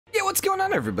What's going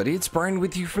on, everybody? It's Brian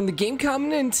with you from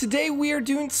TheGameCommon, and today we are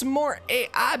doing some more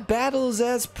AI battles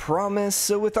as promised.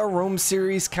 So with our Rome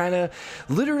series kind of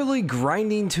literally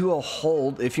grinding to a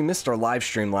halt. If you missed our live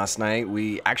stream last night,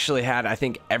 we actually had, I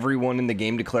think, everyone in the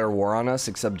game declare war on us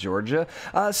except Georgia.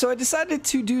 So I decided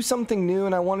to do something new,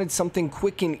 and I wanted something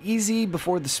quick and easy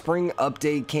before the spring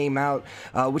update came out,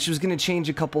 which was going to change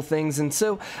a couple things. And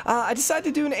so I decided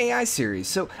to do an AI series.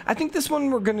 So I think this one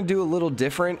we're going to do a little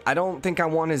different. I don't think I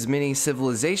want as many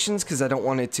civilizations because I don't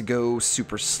want it to go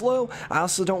super slow. I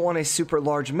also don't want a super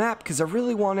large map because I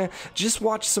really want to just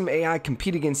watch some AI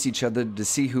compete against each other to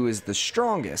see who is the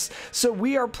strongest. So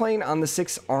we are playing on the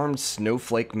 6-armed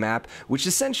Snowflake map, which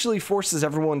essentially forces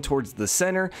everyone towards the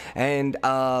center, and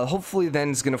hopefully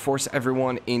then is going to force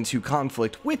everyone into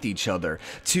conflict with each other.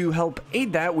 To help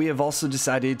aid that, we have also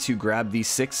decided to grab the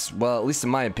 6, well, at least in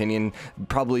my opinion,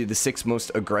 probably the 6 most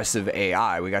aggressive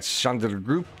AI. We got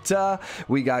Chandragupta,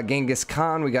 we got Genghis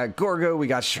Khan, we got Gorgo, we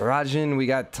got Sharajan, we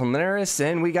got Talmaris,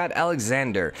 and we got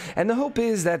Alexander. And the hope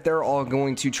is that they're all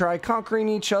going to try conquering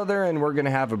each other, and we're going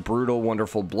to have a brutal,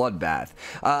 wonderful bloodbath.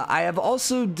 I have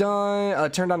also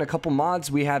turned on a couple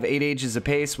mods. We have 8 ages of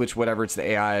pace, which whatever, it's the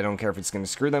AI, I don't care if it's going to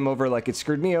screw them over like it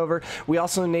screwed me over. We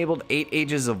also enabled 8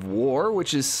 ages of war,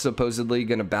 which is supposedly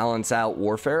going to balance out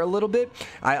warfare a little bit.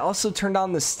 I also turned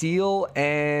on the steel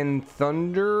and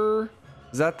thunder.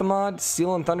 Is that the mod?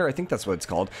 Steel and Thunder? I think that's what it's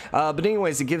called. But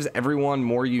anyways, it gives everyone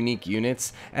more unique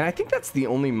units, and I think that's the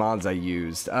only mods I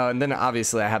used. And then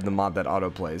obviously I have the mod that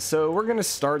autoplays. So we're gonna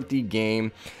start the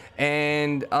game.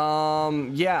 And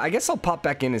yeah, I guess I'll pop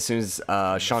back in as soon as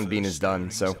Sean Bean is done.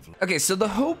 So okay, so the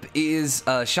hope is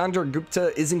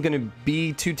Chandragupta isn't going to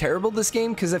be too terrible this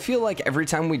game, because I feel like every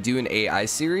time we do an AI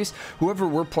series, whoever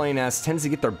we're playing as tends to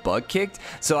get their butt kicked.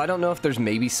 So I don't know if there's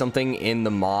maybe something in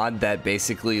the mod that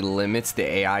basically limits the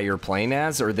AI you're playing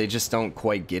as, or they just don't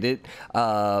quite get it,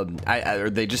 or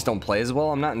they just don't play as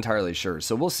well. I'm not entirely sure,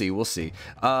 so we'll see.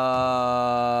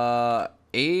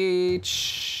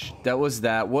 H, that was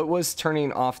that. What was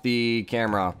turning off the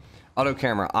camera? Auto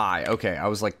camera, I. Okay, I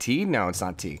was like T? No, it's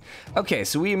not T. Okay,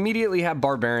 so we immediately have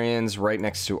barbarians right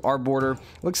next to our border.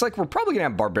 Looks like we're probably gonna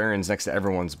have barbarians next to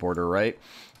everyone's border, right?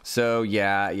 So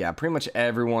yeah, pretty much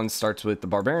everyone starts with the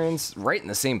barbarians right in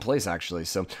the same place, actually.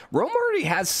 So Rome already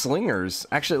has slingers.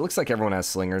 Actually, it looks like everyone has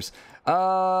slingers.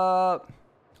 What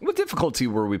difficulty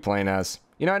were we playing as?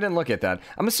 You know, I didn't look at that.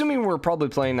 I'm assuming we're probably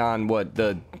playing on, what,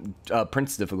 the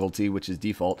Prince difficulty, which is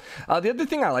default. The other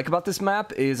thing I like about this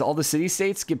map is all the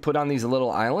city-states get put on these little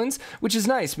islands, which is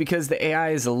nice because the AI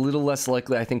is a little less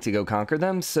likely, I think, to go conquer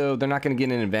them, so they're not going to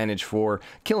get an advantage for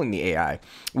killing the AI.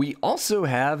 We also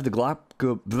have the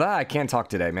I can't talk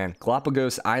today, man.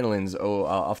 Galapagos Islands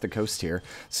off the coast here.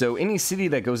 So any city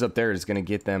that goes up there is going to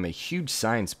get them a huge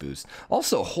science boost.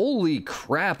 Also, holy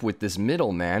crap with this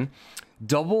middle, man.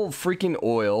 Double freaking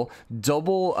oil,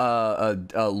 double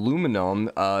aluminum,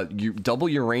 double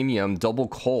uranium, double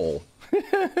coal.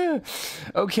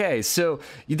 Okay, so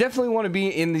you definitely want to be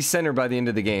in the center by the end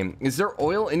of the game. Is there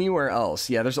oil anywhere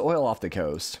else? Yeah, there's oil off the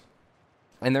coast.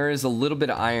 And there is a little bit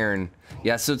of iron.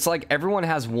 Yeah, so it's like everyone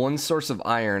has one source of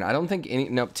iron. I don't think any...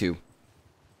 Nope, 2.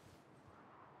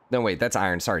 No, wait, that's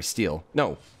iron. Sorry, steel.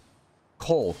 No.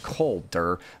 Coal,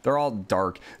 they're all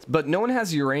dark, but no one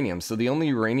has uranium, so the only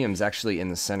uranium is actually in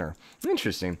the center.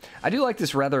 Interesting. I do like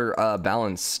this rather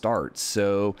balanced start.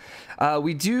 So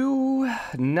we do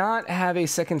not have a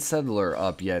second settler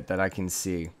up yet that I can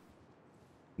see.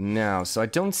 No, so I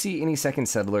don't see any second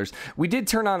settlers. We did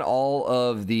turn on all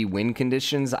of the wind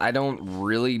conditions. I don't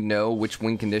really know which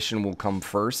wind condition will come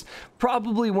first.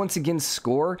 Probably once again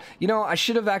score. You know, I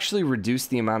should have actually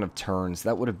reduced the amount of turns.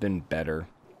 That would have been better.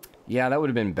 Yeah, that would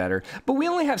have been better. But we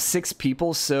only have 6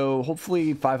 people, so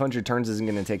hopefully 500 turns isn't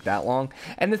going to take that long.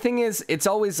 And the thing is, it's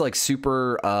always like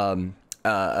super...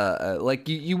 like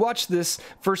you watch this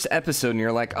first episode and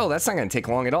you're like, oh, that's not going to take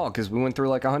long at all because we went through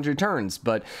like 100 turns.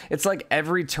 But it's like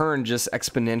every turn just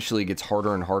exponentially gets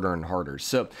harder and harder and harder.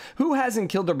 So who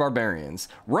hasn't killed their barbarians?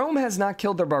 Rome has not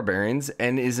killed their barbarians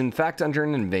and is in fact under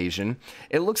an invasion.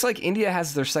 It looks like India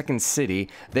has their second city.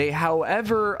 They,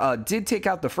 however, did take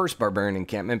out the first barbarian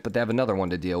encampment, but they have another one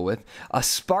to deal with.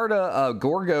 Sparta,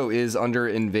 Gorgo is under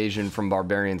invasion from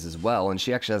barbarians as well, and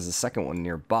she actually has a second one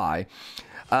nearby.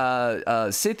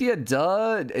 Scythia,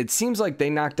 it seems like they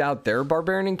knocked out their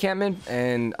barbarian encampment,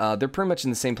 and they're pretty much in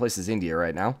the same place as India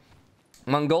right now.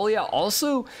 Mongolia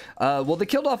also, well, they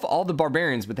killed off all the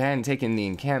barbarians, but they hadn't taken the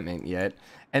encampment yet.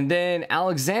 And then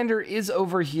Alexander is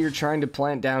over here trying to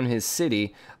plant down his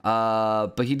city,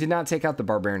 but he did not take out the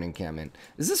barbarian encampment.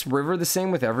 Is this river the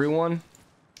same with everyone?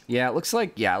 Yeah, it looks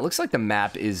like the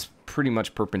map is pretty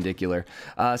much perpendicular.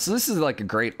 So this is like a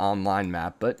great online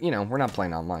map, but you know, we're not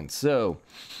playing online. So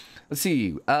let's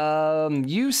see.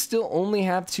 You still only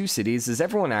have 2 cities. Does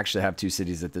everyone actually have 2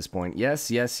 cities at this point? Yes,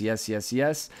 yes, yes, yes,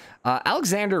 yes.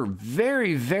 Alexander,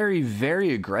 very, very,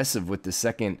 very aggressive with the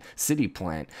second city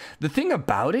plant. The thing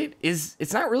about it is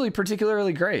it's not really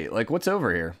particularly great. Like, what's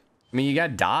over here? I mean, you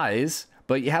got dyes,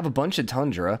 but you have a bunch of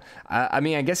tundra. I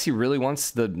mean, I guess he really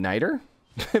wants the niter,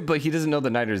 but he doesn't know the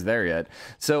niter's there yet.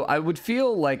 So I would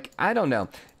feel like, I don't know.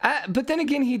 But then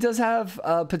again, he does have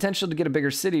potential to get a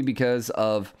bigger city because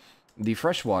of the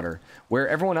freshwater, where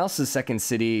everyone else's second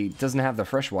city doesn't have the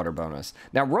freshwater bonus.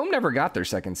 Now, Rome never got their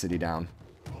second city down.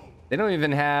 They don't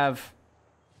even have...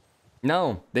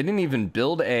 No, they didn't even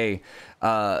build a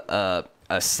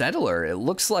settler. It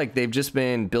looks like they've just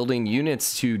been building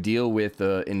units to deal with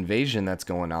the invasion that's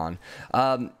going on.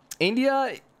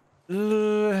 India...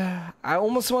 I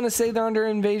almost want to say they're under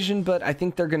invasion, but I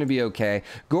think they're going to be okay.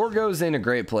 Gorgo's in a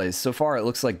great place. So far, it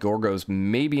looks like Gorgo's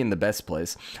maybe in the best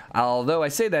place. Although I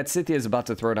say that, Scythia is about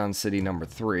to throw down city number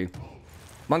 3.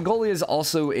 Mongolia is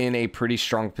also in a pretty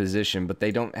strong position, but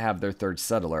they don't have their 3rd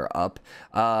settler up.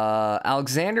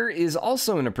 Alexander is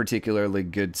also in a particularly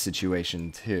good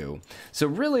situation, too. So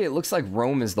really, it looks like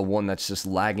Rome is the one that's just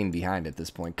lagging behind at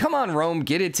this point. Come on, Rome,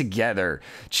 get it together.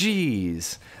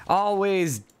 Jeez.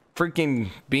 Always freaking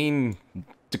being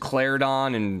declared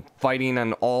on and fighting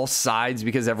on all sides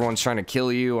because everyone's trying to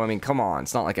kill you. I mean, come on.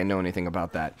 It's not like I know anything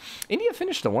about that. India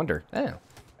finished a wonder. Oh.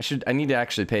 I need to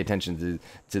actually pay attention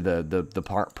to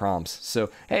the prompts. So,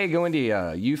 hey, go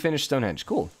India. You finished Stonehenge.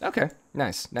 Cool. Okay.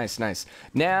 Nice, nice, nice.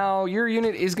 Now, your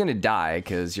unit is going to die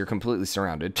because you're completely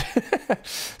surrounded.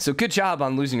 So, good job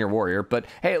on losing your warrior. But,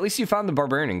 hey, at least you found the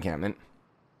barbarian encampment.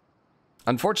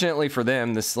 Unfortunately for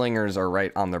them, the slingers are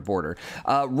right on their border.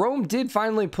 Rome did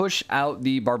finally push out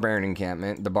the barbarian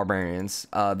encampment, the barbarians.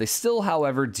 They still,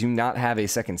 however, do not have a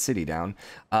second city down.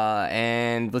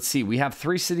 And let's see, we have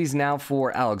 3 cities now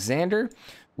for Alexander.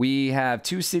 We have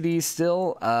 2 cities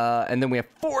still, and then we have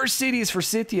 4 cities for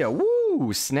Scythia.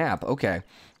 Woo, snap. Okay,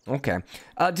 okay.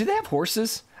 Do they have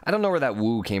horses? I don't know where that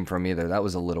woo came from either. That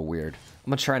was a little weird.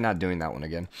 I'm gonna try not doing that one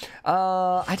again.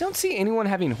 I don't see anyone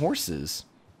having horses.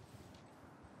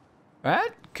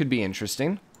 That could be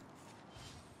interesting.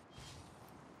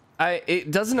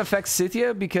 It doesn't affect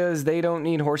Scythia because they don't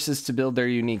need horses to build their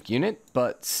unique unit,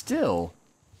 but still.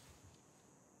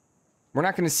 We're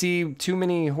not going to see too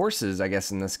many horses, I guess,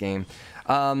 in this game.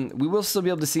 We will still be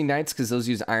able to see knights because those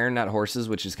use iron, not horses,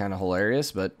 which is kind of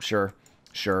hilarious, but sure,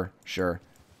 sure, sure.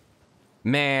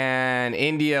 Man,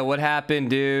 India, what happened,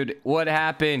 dude? What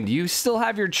happened? You still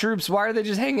have your troops. Why are they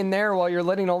just hanging there while you're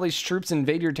letting all these troops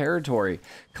invade your territory?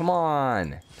 Come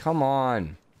on. Come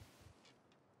on.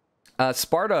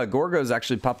 Sparta, Gorgo's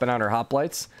actually popping out her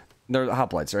hoplites. They're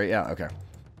hoplites, right? Yeah, okay.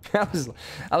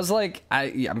 I was like,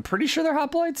 I'm pretty sure they're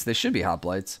hoplites. They should be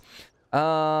hoplites.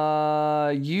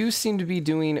 You seem to be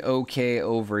doing okay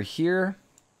over here.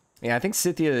 Yeah, I think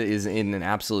Scythia is in an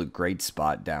absolute great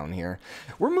spot down here.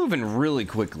 We're moving really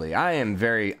quickly. I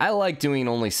like doing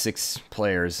only 6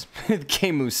 players. The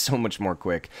game moves so much more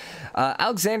quick.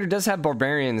 Alexander does have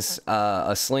barbarians,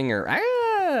 a slinger.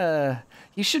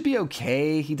 He should be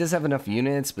okay. He does have enough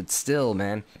units, but still,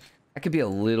 man. That could be a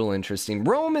little interesting.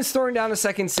 Rome is throwing down a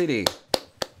second city.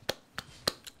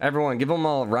 Everyone, give them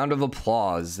a round of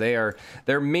applause. They're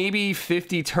maybe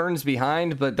 50 turns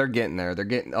behind, but they're getting there. They're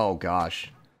getting, oh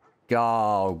gosh.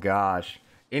 Oh gosh,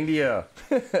 India.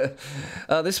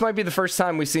 This might be the first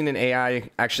time we've seen an AI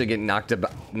actually get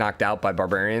knocked out by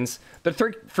barbarians. They're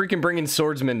freaking bringing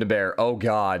swordsmen to bear. Oh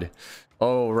god.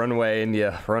 Oh, run away,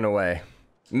 India, run away.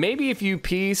 Maybe if you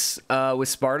peace with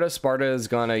Sparta, Sparta is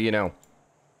gonna, you know,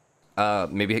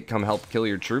 maybe come help kill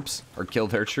your troops or kill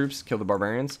their troops, kill the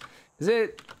barbarians. Is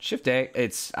it Shift A?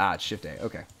 It's Shift A.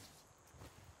 Okay.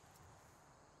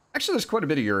 Actually, there's quite a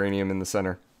bit of uranium in the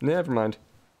center. Never mind.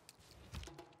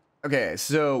 Okay,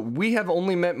 so we have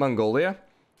only met Mongolia.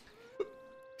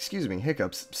 Excuse me,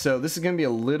 hiccups. So this is going to be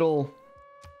a little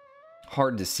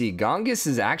hard to see. Genghis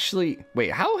is actually...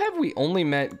 Wait, how have we only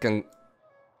met...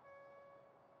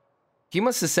 He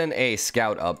must have sent a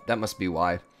scout up. That must be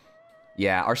why.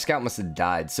 Yeah, our scout must have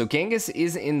died. So Genghis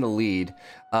is in the lead.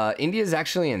 India is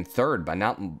actually in 3rd, but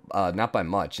not by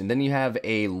much. And then you have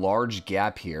a large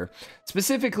gap here.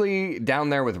 Specifically, down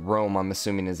there with Rome, I'm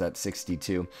assuming is at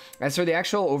 62. As for the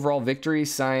actual overall victory,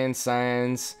 science,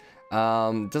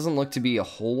 doesn't look to be a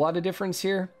whole lot of difference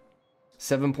here.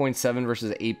 7.7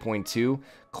 versus 8.2.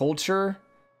 Culture,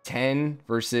 10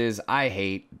 versus, I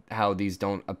hate how these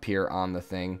don't appear on the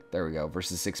thing. There we go,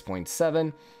 versus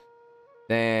 6.7.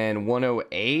 Then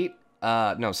 108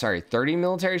 no, sorry, 30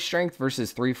 military strength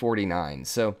versus 349.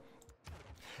 So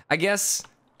I guess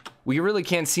we really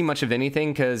can't see much of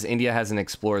anything because India hasn't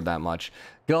explored that much.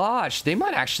 Gosh, they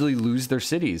might actually lose their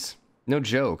cities. No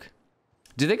joke.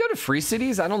 Do they go to free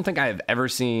cities? I don't think I have ever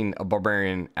seen a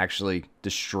barbarian actually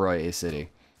destroy a city.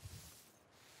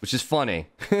 Which is funny.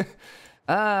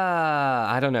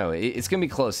 I don't know. It's going to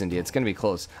be close, India. It's going to be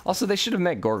close. Also, they should have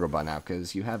met Gorgo by now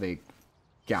because you have a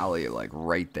galley like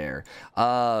right there.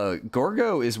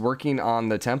 Gorgo is working on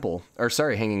the temple. Or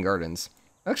sorry, Hanging Gardens.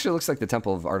 Actually, looks like the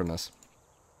Temple of Artemis.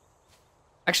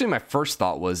 Actually, my first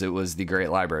thought was it was the Great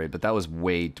Library, but that was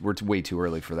we're way too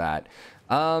early for that.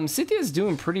 Scythia's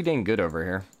doing pretty dang good over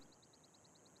here.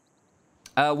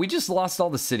 We just lost all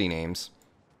the city names.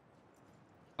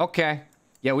 Okay.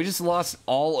 Yeah, we just lost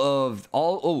also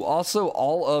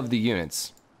all of the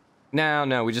units.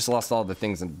 No, we just lost all the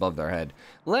things above their head.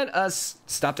 Let us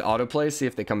stop to autoplay, see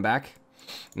if they come back.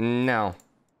 No.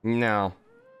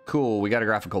 Cool, we got a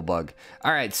graphical bug.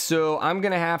 All right, so I'm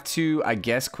gonna have to, I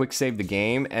guess, quick save the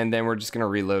game, and then we're just gonna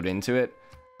reload into it.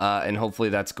 And hopefully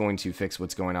that's going to fix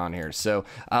what's going on here. So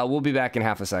we'll be back in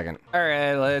half a second. All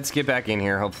right, let's get back in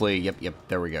here. Hopefully, yep,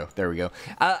 there we go.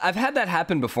 I've had that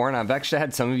happen before, and I've actually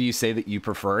had some of you say that you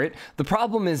prefer it. The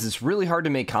problem is it's really hard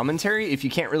to make commentary if you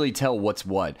can't really tell what's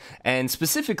what. And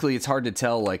specifically, it's hard to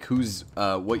tell like who's,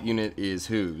 what unit is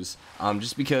whose.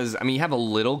 Just because, I mean, you have a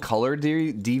little color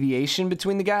deviation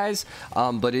between the guys,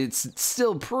 but it's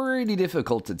still pretty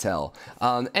difficult to tell.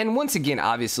 And once again,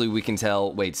 obviously we can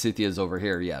tell, wait, Scythia's over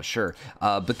here. Yeah, sure.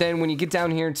 But then when you get down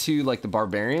here to like the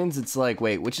barbarians, it's like,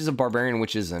 wait, which is a barbarian,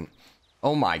 which isn't?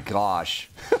 Oh my gosh.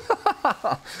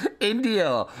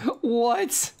 India,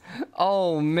 what?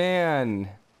 Oh man.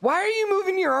 Why are you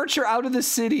moving your archer out of the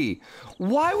city?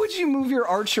 Why would you move your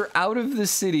archer out of the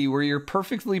city where you're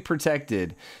perfectly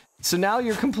protected? So now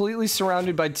you're completely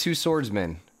surrounded by 2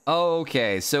 swordsmen.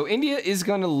 Okay, so India is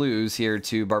going to lose here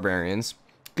to barbarians.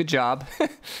 Good job.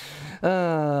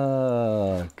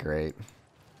 Great.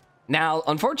 Now,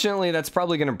 unfortunately, that's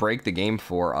probably going to break the game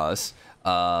for us.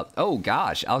 Oh,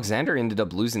 gosh. Alexander ended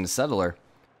up losing to Settler.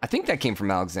 I think that came from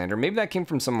Alexander. Maybe that came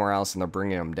from somewhere else, and they're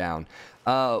bringing him down.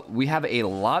 We have a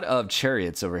lot of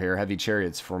chariots over here, heavy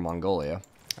chariots for Mongolia.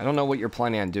 I don't know what you're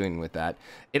planning on doing with that.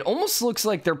 It almost looks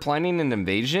like they're planning an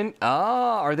invasion.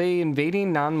 Are they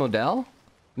invading non-model?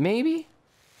 Maybe?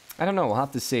 I don't know. We'll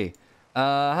have to see.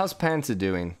 How's Panta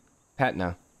doing?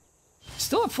 Patna.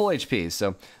 Still at full HP,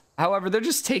 so... However, they're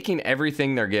just taking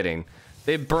everything they're getting.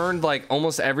 They've burned, like,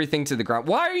 almost everything to the ground.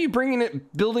 Why are you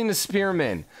building a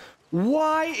spearman?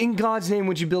 Why in God's name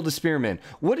would you build a spearman?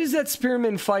 What does that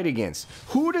spearman fight against?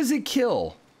 Who does it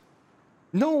kill?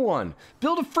 No one.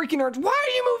 Build a freaking arch. Why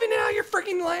are you moving out of your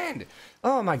freaking land?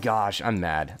 Oh my gosh, I'm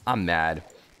mad. I'm mad.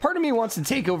 Part of me wants to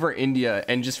take over India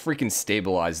and just freaking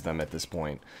stabilize them at this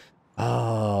point.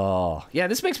 Oh, yeah,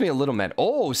 this makes me a little mad.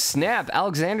 Oh, snap.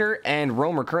 Alexander and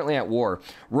Rome are currently at war.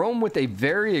 Rome with a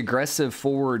very aggressive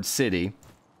forward city,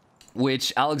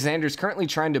 which Alexander's currently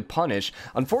trying to punish.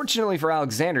 Unfortunately for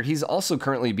Alexander, he's also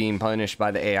currently being punished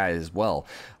by the AI as well.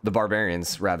 The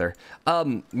barbarians, rather.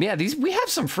 Yeah, we have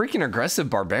some freaking aggressive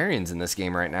barbarians in this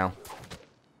game right now.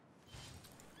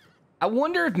 I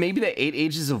wonder if maybe the 8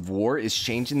 Ages of War is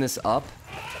changing this up.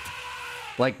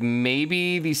 Like,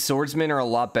 maybe these swordsmen are a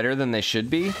lot better than they should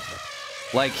be.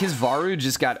 Like, his Varu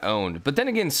just got owned. But then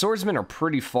again, swordsmen are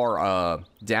pretty far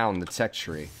down the tech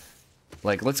tree.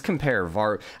 Like, let's compare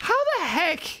Varu. How the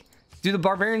heck do the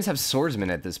barbarians have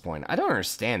swordsmen at this point? I don't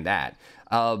understand that.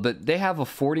 But they have a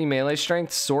 40 melee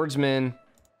strength. Swordsmen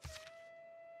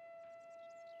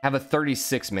have a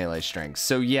 36 melee strength.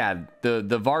 So yeah,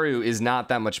 the Varu is not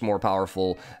that much more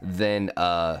powerful than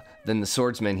the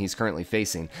swordsman he's currently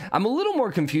facing. I'm a little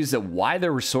more confused at why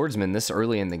there were swordsmen this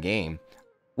early in the game.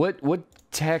 What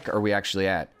tech are we actually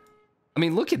at? I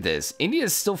mean, look at this. India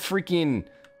is still freaking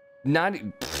not...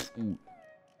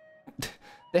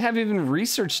 They haven't even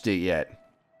researched it yet.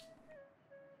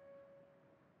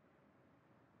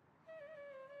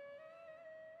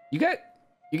 You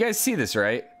guys see this,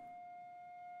 right?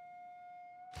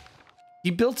 He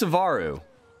built a Varu.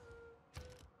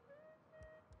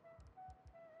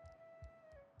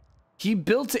 He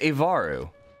built a Varu.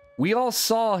 We all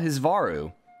saw his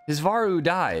Varu. His Varu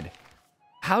died.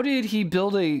 How did he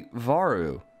build a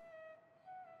Varu?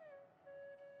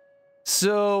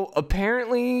 So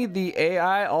apparently the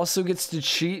AI also gets to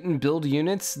cheat and build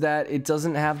units that it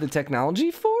doesn't have the technology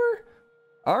for?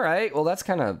 All right, well, that's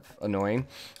kind of annoying.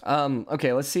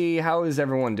 Okay, let's see. How is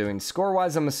everyone doing?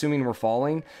 Score-wise, I'm assuming we're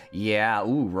falling. Yeah,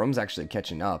 ooh, Rome's actually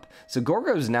catching up. So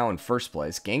Gorgo's now in first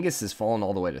place. Genghis has fallen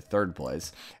all the way to third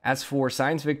place. As for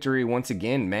science victory, once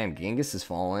again, man, Genghis has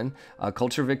fallen.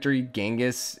 Culture victory,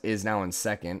 Genghis is now in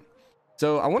second.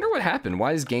 So I wonder what happened.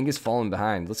 Why is Genghis falling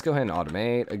behind? Let's go ahead and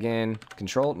automate again.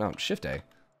 Control, no, Shift A.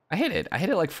 I hit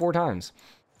it like 4 times.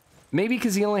 Maybe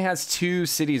because he only has 2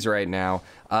 cities right now.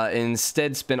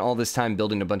 Instead, spent all this time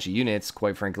building a bunch of units,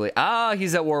 quite frankly. Ah,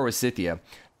 he's at war with Scythia.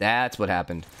 That's what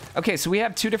happened. Okay, so we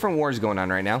have 2 different wars going on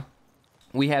right now.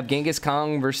 We have Genghis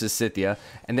Khan versus Scythia,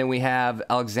 and then we have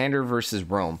Alexander versus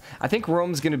Rome. I think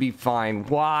Rome's going to be fine.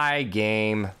 Why,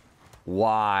 game?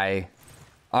 Why?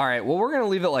 All right, well, we're going to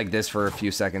leave it like this for a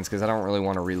few seconds because I don't really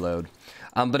want to reload.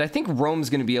 But I think Rome's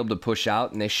going to be able to push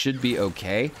out, and they should be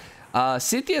okay.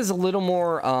 Scythia is a little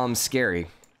more scary.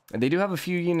 They do have a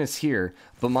few units here,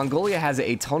 but Mongolia has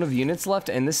a ton of units left,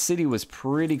 and this city was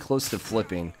pretty close to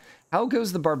flipping. How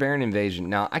goes the barbarian invasion?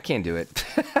 No, I can't do it.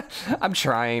 I'm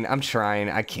trying.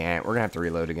 I can't. We're gonna have to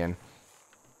reload again.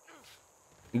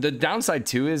 The downside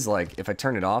too is, like, if I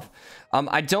turn it off,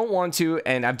 I don't want to,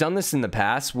 and I've done this in the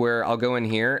past where I'll go in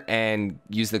here and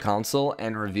use the console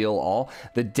and reveal all.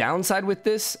 The downside with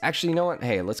this, actually, you know what?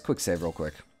 Hey, let's quick save real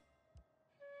quick.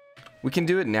 We can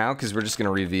do it now because we're just going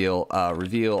to reveal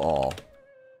all.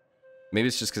 Maybe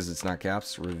it's just because it's not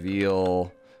caps.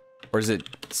 Reveal, or is it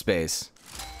space?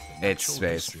 It's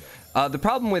space. The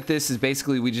problem with this is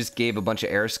basically we just gave a bunch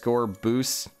of air score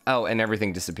boosts. Oh, and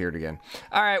everything disappeared again.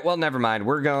 All right, well, never mind.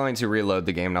 We're going to reload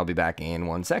the game, and I'll be back in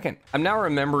 1 second. I'm now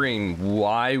remembering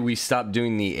why we stopped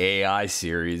doing the AI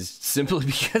series, simply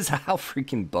because of how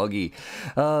freaking buggy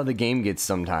the game gets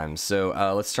sometimes. So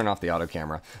let's turn off the auto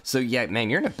camera. So yeah, man,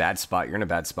 you're in a bad spot. You're in a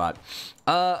bad spot.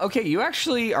 Okay, you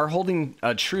actually are holding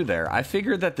true there. I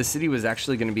figured that the city was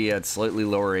actually going to be at slightly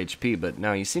lower HP, but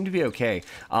no, you seem to be okay.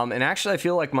 And actually, I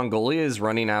feel like Mongolia is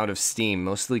running out of steam,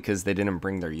 mostly because they didn't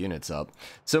bring their units up.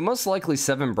 So most likely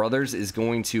 7 Brothers is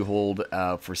going to hold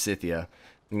for Scythia.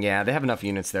 Yeah, they have enough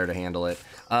units there to handle it.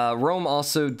 Rome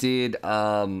also did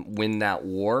win that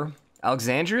war.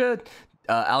 Alexander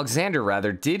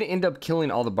did end up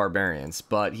killing all the barbarians,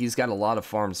 but he's got a lot of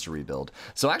farms to rebuild.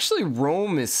 So actually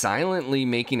Rome is silently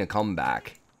making a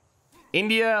comeback.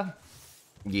 India,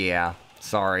 yeah,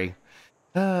 sorry.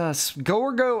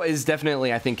 Gorgo is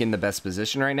definitely, I think, in the best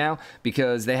position right now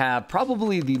because they have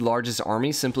probably the largest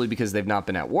army simply because they've not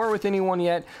been at war with anyone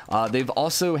yet. They've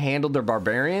also handled their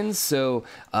barbarians, so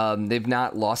they've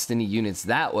not lost any units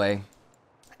that way.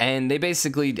 And they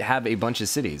basically have a bunch of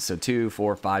cities, so 2,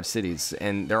 4, 5 cities,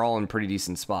 and they're all in pretty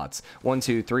decent spots. 1,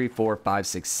 2, 3, 4, 5,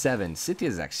 6, 7. Scythia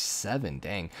is actually 7,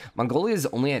 dang. Mongolia is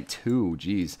only at 2,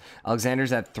 geez.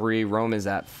 Alexander's at 3, Rome is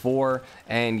at 4,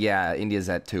 and yeah, India's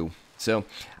at 2. So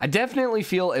I definitely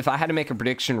feel if I had to make a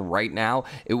prediction right now,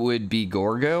 it would be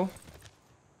Gorgo.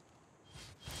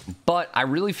 But I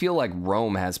really feel like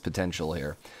Rome has potential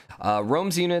here.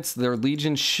 Rome's units, their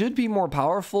legion should be more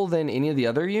powerful than any of the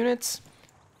other units.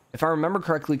 If I remember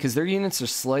correctly, because their units are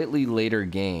slightly later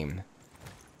game.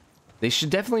 They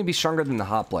should definitely be stronger than the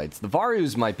hoplites. The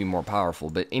Varus might be more powerful,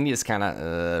 but India's kind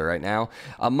of right now.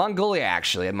 Mongolia,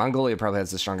 actually. Mongolia probably has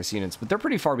the strongest units, but they're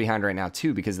pretty far behind right now,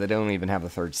 too, because they don't even have a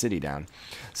 3rd city down.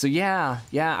 So, yeah,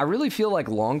 I really feel like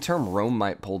long-term Rome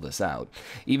might pull this out,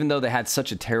 even though they had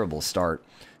such a terrible start.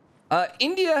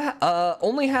 India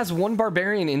only has 1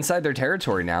 barbarian inside their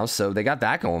territory now, so they got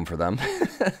that going for them.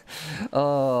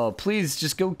 Oh, please,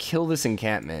 just go kill this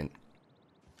encampment.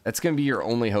 That's going to be your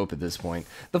only hope at this point.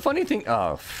 The funny thing...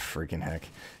 Oh, freaking heck.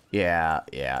 Yeah,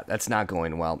 that's not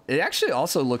going well. It actually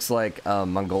also looks like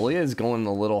Mongolia is going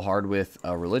a little hard with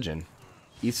religion.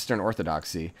 Eastern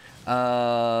Orthodoxy.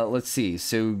 Let's see.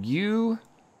 So you...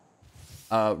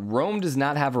 Rome does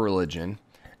not have a religion.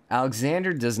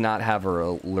 Alexander does not have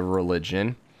a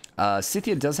religion.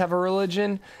 Scythia does have a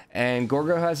religion. And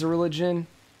Gorgo has a religion.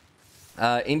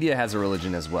 India has a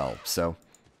religion as well. So...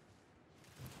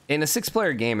 in a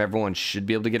 6-player game, everyone should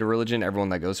be able to get a religion. Everyone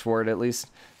that goes for it, at least.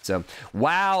 So,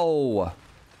 wow.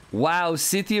 Wow,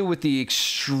 Scythia with the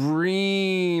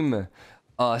extreme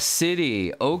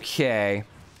city. Okay.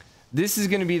 This is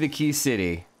going to be the key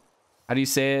city. How do you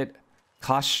say it?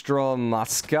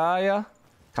 Kostromotskaya?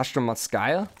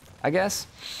 Kostromotskaya, I guess.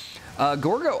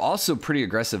 Gorgo also pretty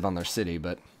aggressive on their city,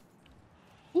 but...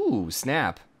 ooh,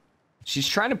 snap. She's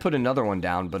trying to put another one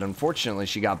down, but unfortunately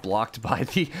she got blocked by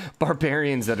the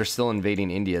barbarians that are still invading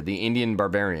India, the Indian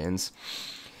barbarians.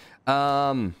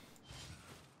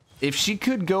 if she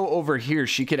could go over here,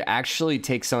 she could actually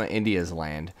take some of India's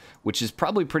land, which is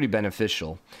probably pretty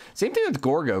beneficial. Same thing with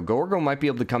Gorgo. Gorgo might be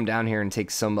able to come down here and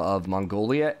take some of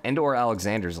Mongolia and or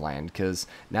Alexander's land, because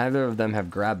neither of them have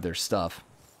grabbed their stuff.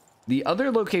 The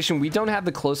other location, we don't have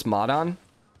the close mod on,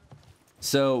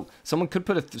 so someone could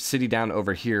put a city down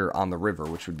over here on the river,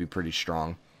 which would be pretty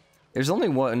strong. There's only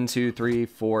 1, 2, 3,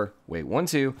 4, wait, 1,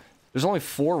 2. There's only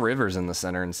 4 rivers in the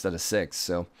center instead of 6,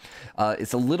 so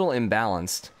it's a little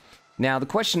imbalanced. Now, the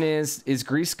question is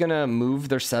Greece going to move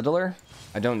their settler?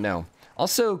 I don't know.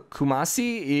 Also,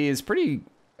 Kumasi is pretty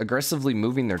aggressively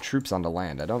moving their troops onto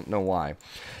land. I don't know why.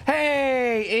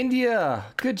 Hey, India!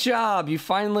 Good job! You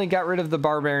finally got rid of the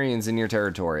barbarians in your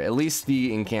territory, at least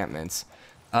the encampments.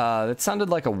 That sounded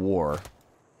like a war.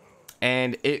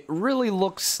 And it really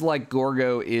looks like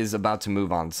Gorgo is about to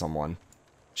move on someone.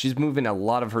 She's moving a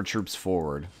lot of her troops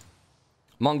forward.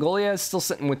 Mongolia is still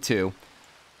sitting with 2.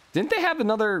 Didn't they have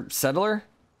another settler?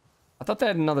 I thought they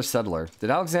had another settler. Did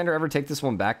Alexander ever take this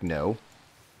one back? No.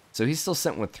 So he's still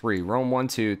sitting with 3. Rome 1,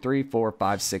 2, 3, 4,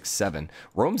 5, 6, 7.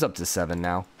 Rome's up to 7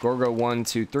 now. Gorgo 1,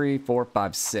 2, 3, 4,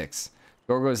 5, 6.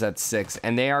 Gorgo's at 6.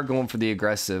 And they are going for the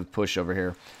aggressive push over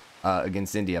here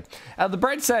against India. The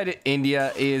bright side of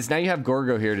India is now you have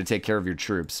Gorgo here to take care of your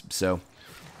troops. So...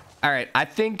 all right, I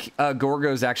think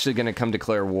Gorgo is actually going to come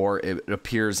declare war. It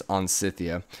appears on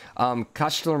Scythia.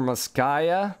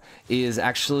 Kashtarmaskaya is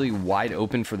actually wide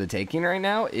open for the taking right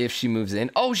now if she moves in.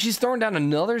 Oh, she's throwing down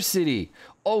another city.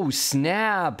 Oh,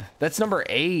 snap. That's number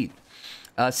 8.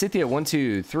 Scythia, 1,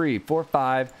 2, 3, 4,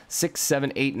 5, 6,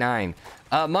 7, 8, 9.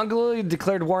 Mongolia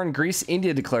declared war on Greece.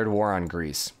 India declared war on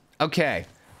Greece. Okay,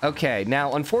 okay.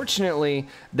 Now, unfortunately,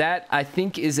 that I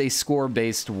think is a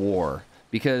score-based war.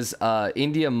 Because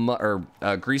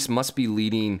Greece must be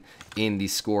leading in the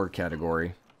score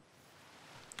category.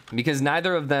 Because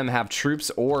neither of them have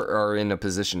troops or are in a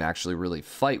position to actually really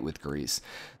fight with Greece.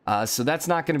 So that's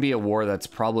not going to be a war that's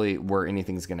probably where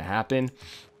anything's going to happen.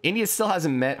 India still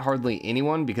hasn't met hardly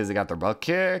anyone because they got their butt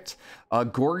kicked.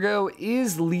 Gorgo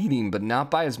is leading, but not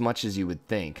by as much as you would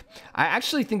think. I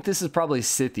actually think this is probably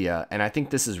Scythia, and I think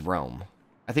this is Rome.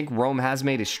 I think Rome has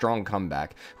made a strong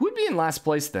comeback. Who would be in last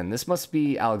place then? This must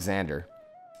be Alexander.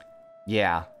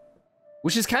 Yeah.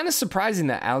 Which is kind of surprising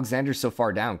that Alexander's so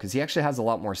far down, because he actually has a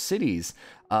lot more cities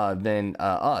than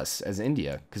us as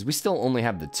India, because we still only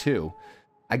have the 2.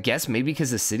 I guess maybe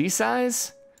because of city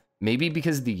size? Maybe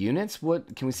because of the units?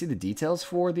 What can we see the details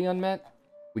for the unmet?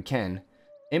 We can.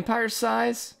 Empire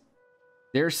size?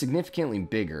 They're significantly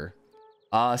bigger.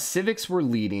 Civics were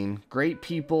leading. Great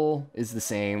people is the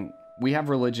same. We have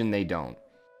religion, they don't.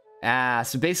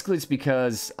 So basically it's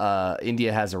because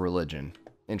India has a religion.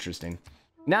 Interesting.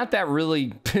 Not that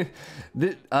really...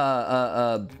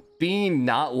 being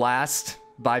not last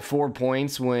by 4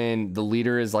 points when the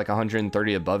leader is like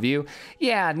 130 above you,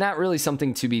 yeah, not really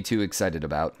something to be too excited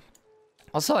about.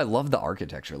 Also, I love the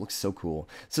architecture. It looks so cool.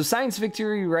 So science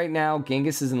victory right now.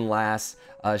 Genghis is in last.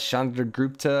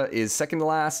 Chandragupta is second to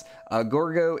last.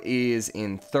 Gorgo is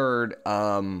in third.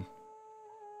 I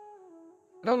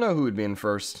don't know who would be in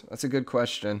first. That's a good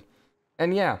question.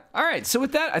 And yeah, all right, so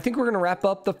with that, I think we're going to wrap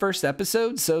up the first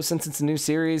episode. So since it's a new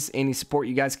series, any support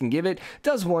you guys can give it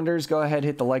does wonders. Go ahead,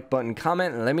 hit the like button,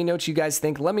 comment, and let me know what you guys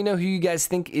think. Let me know who you guys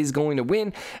think is going to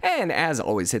win. And as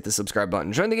always, hit the subscribe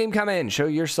button, join the game, comment, and show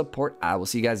your support. I will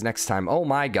see you guys next time. Oh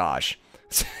my gosh.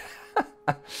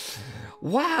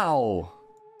 Wow.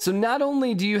 So not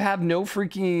only do you have no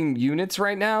freaking units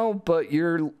right now, but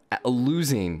you're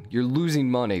losing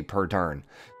money per turn.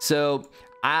 So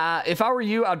if I were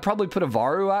you, I'd probably put a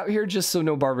Varu out here just so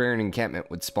no barbarian encampment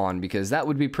would spawn, because that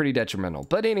would be pretty detrimental.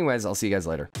 But anyways, I'll see you guys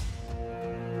later.